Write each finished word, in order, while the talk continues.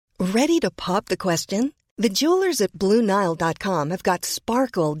Ready to pop the question? The jewelers at BlueNile.com have got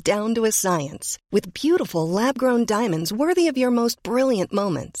sparkle down to a science with beautiful lab-grown diamonds worthy of your most brilliant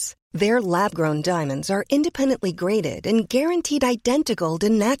moments. Their lab-grown diamonds are independently graded and guaranteed identical to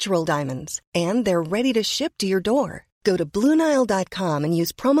natural diamonds, and they're ready to ship to your door. Go to BlueNile.com and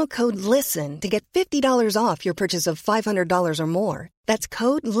use promo code LISTEN to get $50 off your purchase of $500 or more. That's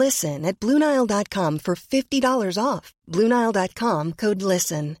code LISTEN at BlueNile.com for $50 off. BlueNile.com, code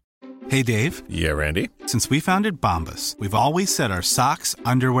LISTEN. Hey, Dave. Yeah, Randy. Since we founded Bombas, we've always said our socks,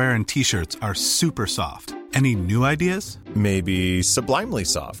 underwear, and T-shirts are super soft. Any new ideas? Maybe sublimely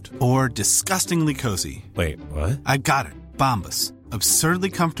soft. Or disgustingly cozy. Wait, what? I got it. Bombas.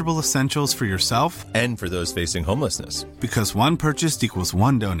 Absurdly comfortable essentials for yourself and for those facing homelessness. Because one purchased equals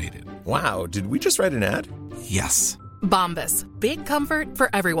one donated. Wow, did we just write an ad? Yes. Bombas. Big comfort for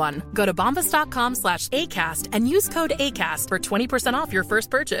everyone. Go to bombas.com/ACAST and use code ACAST for 20% off your first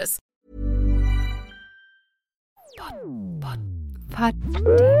purchase.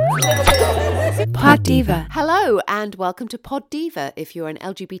 Pod Diva. Hello and welcome to Pod Diva. If you're an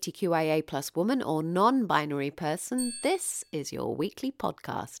LGBTQIA plus woman or non-binary person, this is your weekly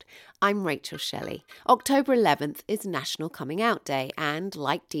podcast. I'm Rachel Shelley. October 11th is National Coming Out Day, and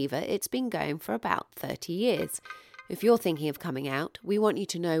like Diva, it's been going for about 30 years. If you're thinking of coming out, we want you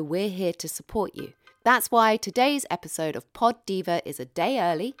to know we're here to support you. That's why today's episode of Pod Diva is a day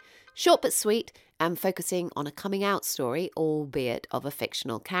early, short but sweet, and focusing on a coming out story, albeit of a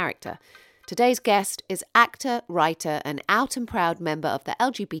fictional character. Today's guest is actor, writer, and out and proud member of the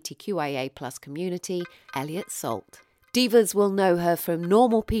LGBTQIA plus community, Eliot Salt. Divas will know her from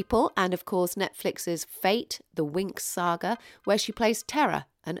Normal People and, of course, Netflix's Fate, the Winx saga, where she plays Terra,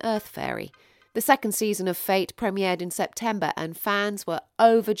 an Earth fairy. The second season of Fate premiered in September, and fans were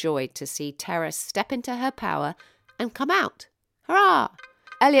overjoyed to see Terra step into her power and come out. Hurrah!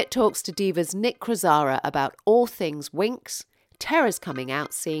 Eliot talks to Diva's Nick Crozara about all things Winx, Terra's coming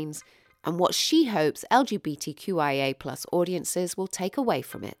out scenes, and what she hopes LGBTQIA plus audiences will take away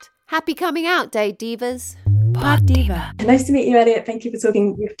from it. Happy Coming Out Day, Divas! Pod Diva. Nice to meet you, Eliot. Thank you for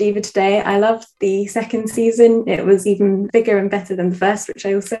talking with Diva today. I loved the second season. It was even bigger and better than the first, which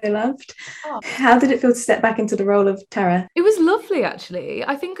I also loved. Oh. How did it feel to step back into the role of Terra? It was lovely, actually.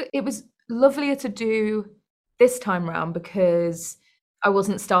 I think it was lovelier to do this time round because I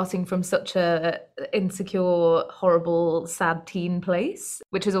wasn't starting from such a insecure, horrible, sad teen place,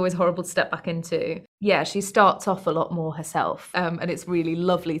 which is always horrible to step back into. Yeah, she starts off a lot more herself, and it's really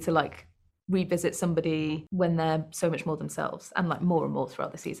lovely to revisit somebody when they're so much more themselves, and more and more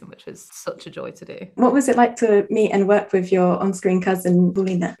throughout the season, which was such a joy to do. What was it like to meet and work with your on-screen cousin,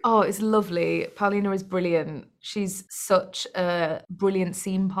 Paulina? Oh, it's lovely. Paulina is brilliant. She's such a brilliant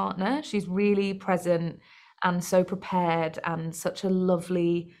scene partner. She's really present and so prepared, and such a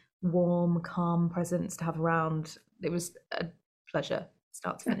lovely, warm, calm presence to have around. It was a pleasure,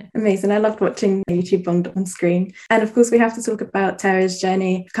 start to finish. Amazing. I loved watching YouTube on screen. And of course, we have to talk about Terra's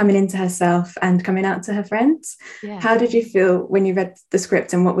journey coming into herself and coming out to her friends. Yeah. How did you feel when you read the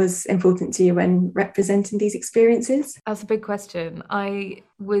script, and what was important to you when representing these experiences? That's a big question. I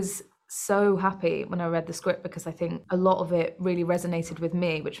was so happy when I read the script because I think a lot of it really resonated with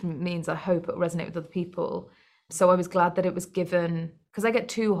me, which means I hope it'll resonate with other people. So I was glad that it was given, because I get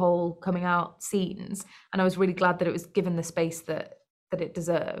 2 whole coming out scenes, and I was really glad that it was given the space that it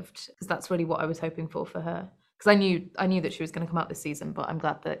deserved, because that's really what I was hoping for her. Because I knew that she was going to come out this season, but I'm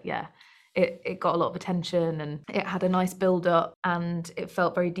glad that, it got a lot of attention, and it had a nice build up, and it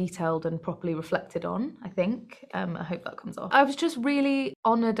felt very detailed and properly reflected on, I think. I hope that comes off. I was just really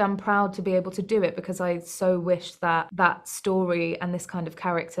honoured and proud to be able to do it, because I so wish that story and this kind of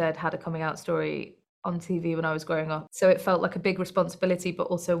character had a coming out story on TV when I was growing up. So it felt like a big responsibility, but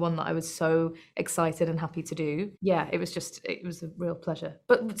also one that I was so excited and happy to do. Yeah, it was a real pleasure,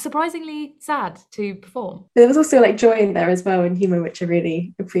 but surprisingly sad to perform. There was also joy in there as well, and humour, which I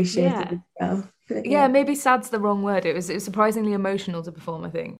really appreciated as well. Yeah, maybe sad's the wrong word. It was surprisingly emotional to perform, I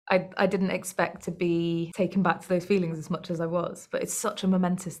think. I didn't expect to be taken back to those feelings as much as I was, but it's such a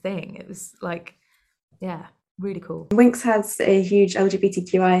momentous thing. It was really cool. Winx has a huge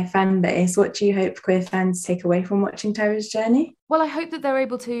LGBTQI fan base. What do you hope queer fans take away from watching Terra's journey? Well, I hope that they're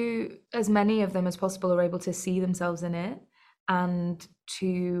able to, as many of them as possible, are able to see themselves in it, and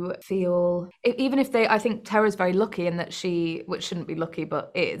to feel, even if I think Terra's very lucky in that she, which shouldn't be lucky,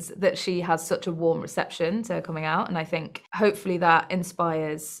 but is, that she has such a warm reception to coming out. And I think hopefully that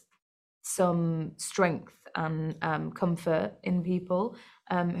inspires some strength and comfort in people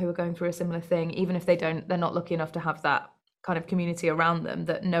who are going through a similar thing, even if they're not lucky enough to have that kind of community around them,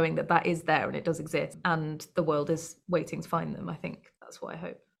 that knowing that is there and it does exist and the world is waiting to find them. I think that's what I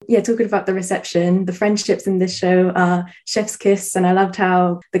hope. talking about the reception, the friendships in this show are chef's kiss, and I loved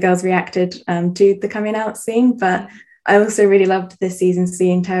how the girls reacted to the coming out scene. But I also really loved this season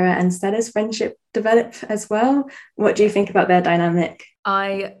seeing Tara and Stella's friendship develop as well. What do you think about their dynamic?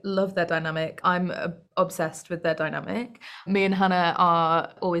 I love their dynamic. I'm obsessed with their dynamic. Me and Hannah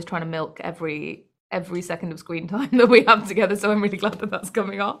are always trying to milk every second of screen time that we have together, so I'm really glad that that's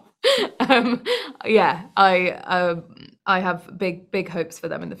coming off. I have big hopes for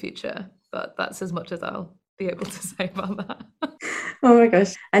them in the future, but that's as much as I'll be able to say about that. Oh my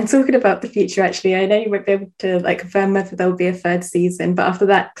gosh. And talking about the future, actually, I know you won't be able to confirm whether there'll be a third season, but after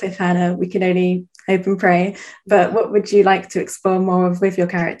that cliffhanger, we can only hope and pray. But what would you like to explore more of with your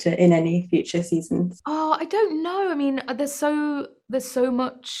character in any future seasons? Oh, I don't know. I mean, there's so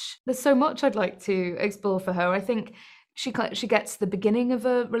much I'd like to explore for her. I think she gets the beginning of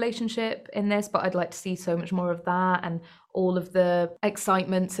a relationship in this, but I'd like to see so much more of that, and all of the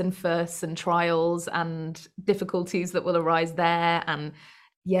excitements and firsts and trials and difficulties that will arise there, and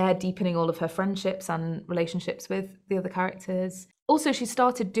deepening all of her friendships and relationships with the other characters. Also, she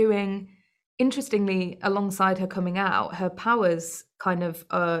started doing, interestingly, alongside her coming out, her powers kind of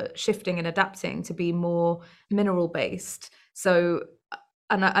shifting and adapting to be more mineral based. So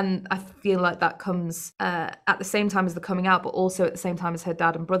and I feel like that comes at the same time as the coming out, but also at the same time as her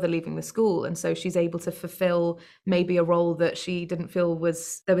dad and brother leaving the school. And so she's able to fulfill maybe a role that she didn't feel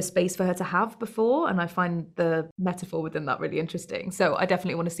there was space for her to have before. And I find the metaphor within that really interesting. So I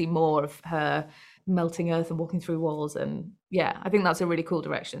definitely want to see more of her melting earth and walking through walls. And I think that's a really cool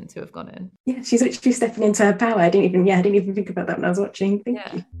direction to have gone in. Yeah, she's literally stepping into her power. I didn't even think about that when I was watching. Thank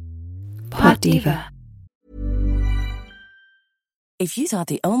you. Pod Diva. If you thought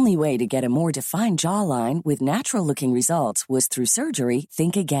the only way to get a more defined jawline with natural-looking results was through surgery,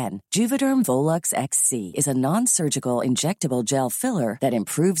 think again. Juvederm Volux XC is a non-surgical injectable gel filler that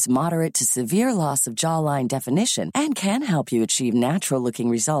improves moderate to severe loss of jawline definition and can help you achieve natural-looking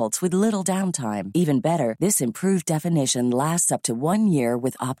results with little downtime. Even better, this improved definition lasts up to 1 year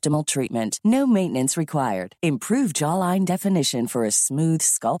with optimal treatment. No maintenance required. Improve jawline definition for a smooth,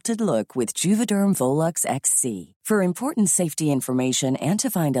 sculpted look with Juvederm Volux XC. For important safety information and to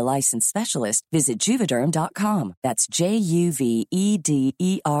find a licensed specialist, visit Juvederm.com. That's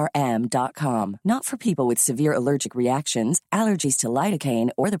JUVEDERM.com. Not for people with severe allergic reactions, allergies to lidocaine,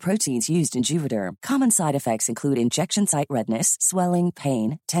 or the proteins used in Juvederm. Common side effects include injection site redness, swelling,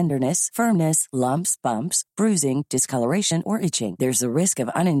 pain, tenderness, firmness, lumps, bumps, bruising, discoloration, or itching. There's a risk of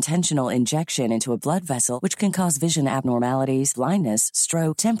unintentional injection into a blood vessel, which can cause vision abnormalities, blindness,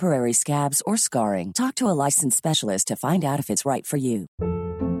 stroke, temporary scabs, or scarring. Talk to a licensed specialist to find out if it's right for you.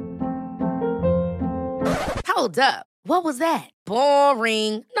 Hold up. What was that?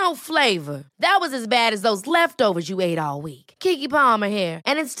 Boring. No flavor. That was as bad as those leftovers you ate all week. Keke Palmer here,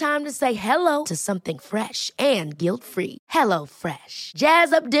 and it's time to say hello to something fresh and guilt-free. Hello Fresh.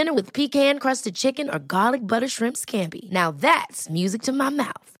 Jazz up dinner with pecan-crusted chicken or garlic butter shrimp scampi. Now that's music to my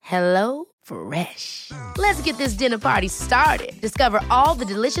mouth. Hello Fresh. Let's get this dinner party started. Discover all the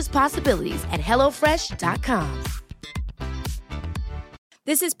delicious possibilities at HelloFresh.com.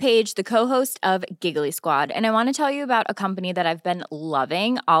 This is Paige, the co-host of Giggly Squad, and I want to tell you about a company that I've been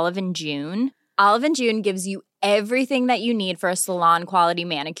loving, Olive & June. Olive & June gives you everything that you need for a salon-quality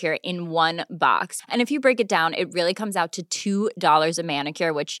manicure in one box. And if you break it down, it really comes out to $2 a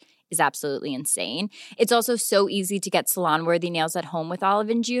manicure, which is absolutely insane. It's also so easy to get salon-worthy nails at home with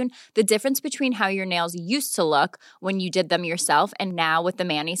Olive & June. The difference between how your nails used to look when you did them yourself and now with the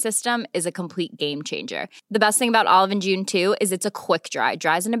Mani system is a complete game changer. The best thing about Olive & June, too, is it's a quick dry.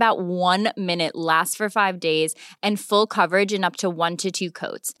 Dries in about 1 minute, lasts for 5 days, and full coverage in up to 1 to 2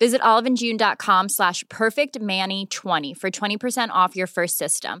 coats. Visit oliveandjune.com/perfectmani20 for 20% off your first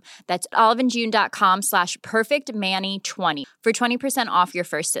system. That's oliveandjune.com/perfectmani20 for 20% off your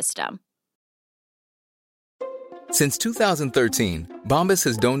first system. Since 2013, Bombas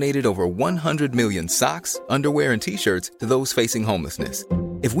has donated over 100 million socks, underwear, and T-shirts to those facing homelessness.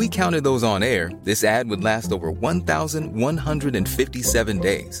 If we counted those on air, this ad would last over 1,157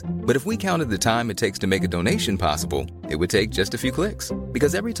 days. But if we counted the time it takes to make a donation possible, it would take just a few clicks.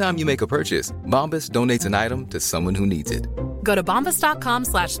 Because every time you make a purchase, Bombas donates an item to someone who needs it. Go to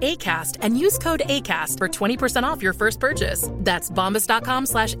bombas.com/ACAST and use code ACAST for 20% off your first purchase. That's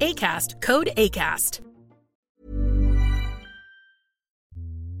bombas.com/ACAST, code ACAST.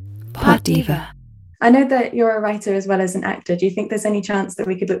 Pod Diva. I know that you're a writer as well as an actor. Do you think there's any chance that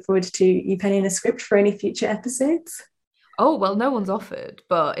we could look forward to you penning a script for any future episodes? Oh, well, no one's offered,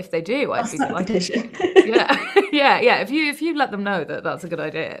 but if they do, I'd be delighted. Yeah. If you let them know that that's a good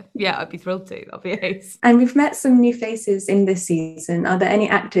idea, yeah, I'd be thrilled to. That'd be ace. And we've met some new faces in this season. Are there any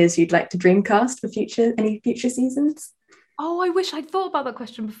actors you'd like to dreamcast for any future seasons? Oh, I wish I'd thought about that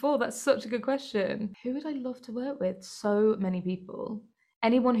question before. That's such a good question. Who would I love to work with? So many people.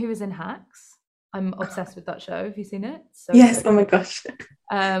 Anyone who is in Hacks. I'm obsessed with that show. Have you seen it? So yes. good. Oh my gosh.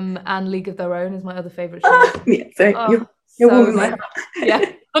 And League of Their Own is my other favourite show. You're warming my heart.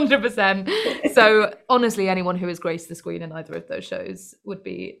 Yeah, 100%. So honestly, anyone who has graced the screen in either of those shows would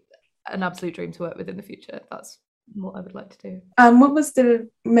be an absolute dream to work with in the future. That's what I would like to do. What was the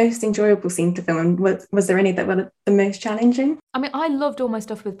most enjoyable scene to film, and was there any that were the most challenging? I mean, I loved all my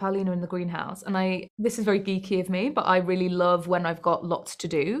stuff with Paulina in the greenhouse, and this is very geeky of me, but I really love when I've got lots to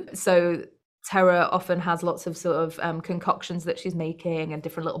do. So Tara often has lots of sort of concoctions that she's making and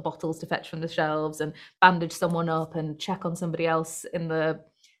different little bottles to fetch from the shelves and bandage someone up and check on somebody else in the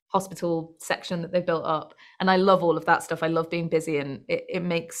hospital section that they built up. And I love all of that stuff. I love being busy, and it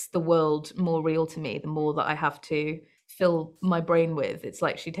makes the world more real to me the more that I have to fill my brain with. It's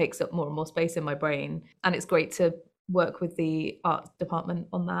like she takes up more and more space in my brain. And it's great to work with the art department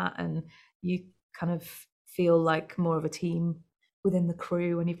on that, and you kind of feel like more of a team within the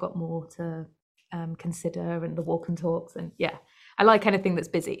crew, and you've got more to consider, and the walk and talks, and yeah, I like anything that's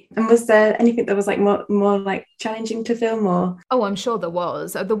busy. And was there anything that was like more like challenging to film, or? Oh, I'm sure there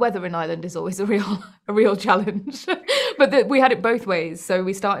was. The weather in Ireland is always a real challenge, but we had it both ways. So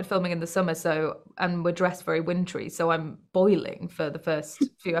we started filming in the summer, and we're dressed very wintry, so I'm boiling for the first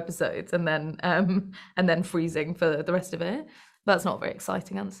few episodes, and then freezing for the rest of it. That's not a very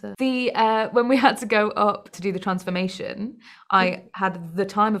exciting answer. When we had to go up to do the transformation, I had the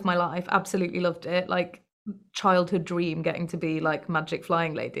time of my life, absolutely loved it, like childhood dream getting to be like magic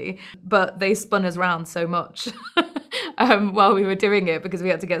flying lady. But they spun us around so much while we were doing it because we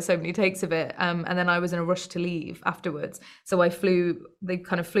had to get so many takes of it. And then I was in a rush to leave afterwards. So they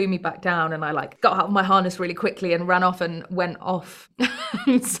kind of flew me back down, and I like got out of my harness really quickly and ran off and went off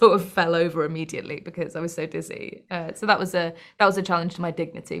and sort of fell over immediately because I was so dizzy. So that was a challenge to my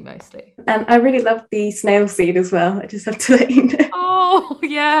dignity mostly. And I really loved the snail scene as well. I just have to let you know. Oh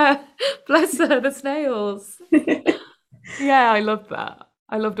yeah, bless her, the snails. Yeah, I loved that.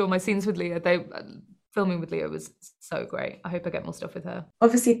 I loved all my scenes with Leah. Filming with Leah was so great. I hope I get more stuff with her.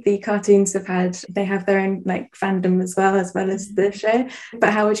 Obviously the cartoons they have their own like fandom as well as the show,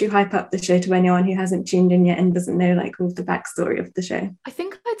 but how would you hype up the show to anyone who hasn't tuned in yet and doesn't know like all the backstory of the show? I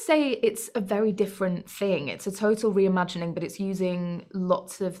think I'd say it's a very different thing. It's a total reimagining, but it's using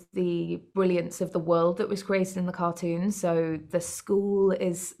lots of the brilliance of the world that was created in the cartoons. So the school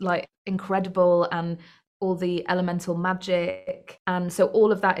is like incredible, and all the elemental magic, and so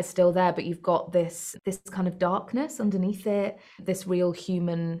all of that is still there, but you've got this kind of darkness underneath it, these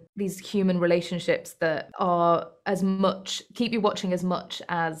human relationships that are as much, keep you watching as much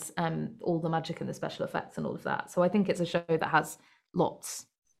as all the magic and the special effects and all of that. So I think it's a show that has lots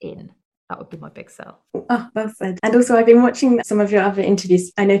in. That would be my big sell. Oh, well said. And also, I've been watching some of your other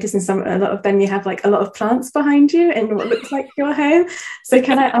interviews. I noticed in a lot of them, you have like a lot of plants behind you in what looks like your home. So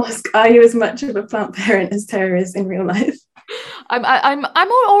can I ask, are you as much of a plant parent as Tara is in real life? I'm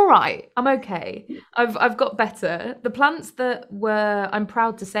all right. I'm okay. I've got better. The plants that were, I'm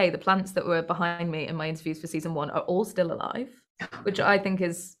proud to say, the plants that were behind me in my interviews for season 1 are all still alive, which I think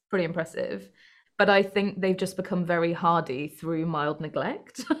is pretty impressive. But I think they've just become very hardy through mild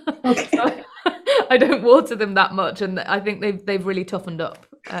neglect. Okay. So I don't water them that much, and I think they've really toughened up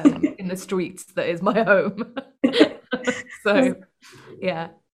in the streets that is my home. So, yeah,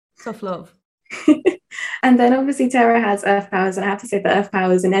 tough love. And then obviously Tara has earth powers, and I have to say that earth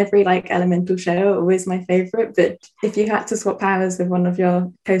powers in every like elemental show are always my favourite. But if you had to swap powers with one of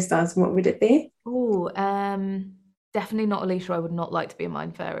your co-stars, what would it be? Oh, definitely not Alicia. I would not like to be a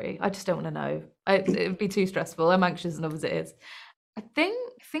mind fairy. I just don't want to know. It would be too stressful. I'm anxious enough as it is. I think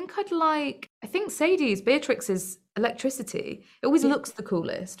Sadie's, Beatrix's electricity. It always looks the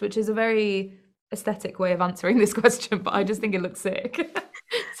coolest, which is a very aesthetic way of answering this question, but I just think it looks sick.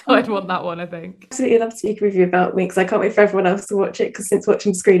 So I'd want that one, I think. Absolutely love to speak with you about Winx. I can't wait for everyone else to watch it, because since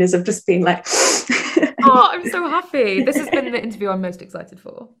watching screeners, I've just been like... Oh, I'm so happy. This has been the interview I'm most excited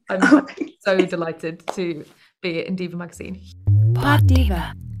for. I'm so delighted to be in Diva magazine. Pod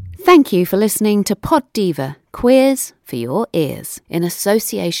Diva. Thank you for listening to Pod Diva, Queers for Your Ears, in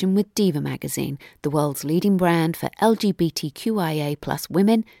association with Diva magazine, the world's leading brand for LGBTQIA+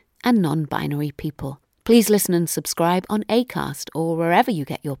 women and non-binary people. Please listen and subscribe on Acast or wherever you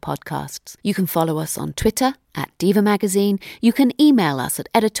get your podcasts. You can follow us on Twitter @Diva Magazine. You can email us at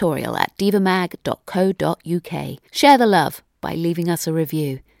editorial@divamag.co.uk. Share the love by leaving us a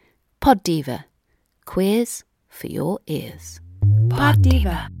review. Pod Diva. Queers for your ears. Pod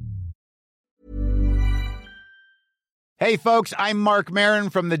Diva. Hey folks, I'm Mark Maron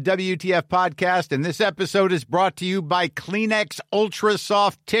from the WTF Podcast, and this episode is brought to you by Kleenex Ultra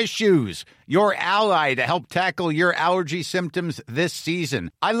Soft Tissues, your ally to help tackle your allergy symptoms this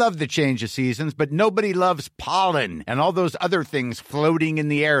season. I love the change of seasons, but nobody loves pollen and all those other things floating in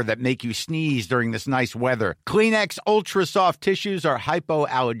the air that make you sneeze during this nice weather. Kleenex Ultra Soft Tissues are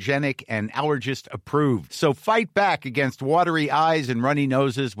hypoallergenic and allergist approved, so fight back against watery eyes and runny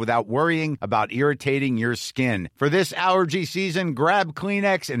noses without worrying about irritating your skin. For this allergy season, grab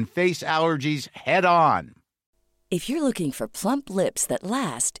Kleenex and face allergies head on. If you're looking for plump lips that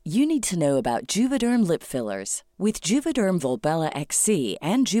last, you need to know about Juvederm lip fillers. With Juvederm Volbella XC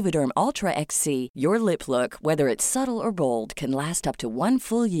and Juvederm Ultra XC, your lip look, whether it's subtle or bold, can last up to 1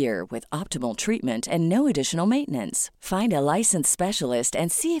 full year with optimal treatment and no additional maintenance. Find a licensed specialist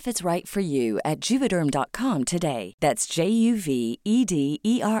and see if it's right for you at Juvederm.com today. That's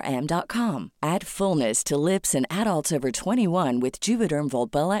JUVEDERM.com. Add fullness to lips in adults over 21 with Juvederm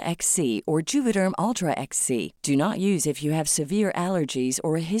Volbella XC or Juvederm Ultra XC. Do not use if you have severe allergies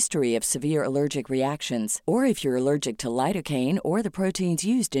or a history of severe allergic reactions, or if you're allergic to lidocaine or the proteins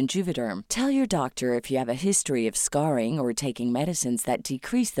used in Juvederm. Tell your doctor if you have a history of scarring or taking medicines that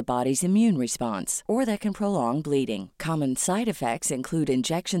decrease the body's immune response or that can prolong bleeding. Common side effects include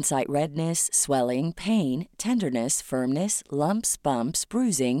injection site redness, swelling, pain, tenderness, firmness, lumps, bumps,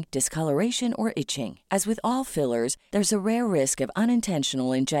 bruising, discoloration, or itching. As with all fillers, there's a rare risk of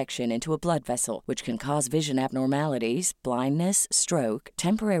unintentional injection into a blood vessel, which can cause vision abnormalities, blindness, stroke,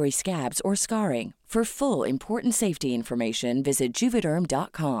 temporary scabs, or scarring. For full, important safety information, visit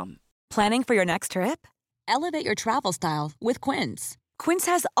Juvederm.com. Planning for your next trip? Elevate your travel style with Quince. Quince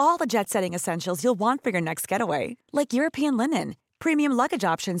has all the jet-setting essentials you'll want for your next getaway, like European linen, premium luggage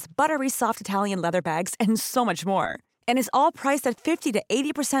options, buttery soft Italian leather bags, and so much more. And is all priced at 50 to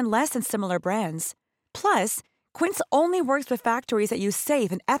 80% less than similar brands. Plus, Quince only works with factories that use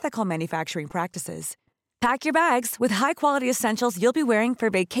safe and ethical manufacturing practices. Pack your bags with high-quality essentials you'll be wearing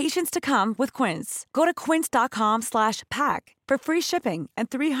for vacations to come with Quince. Go to quince.com/pack for free shipping and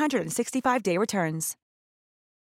 365-day returns.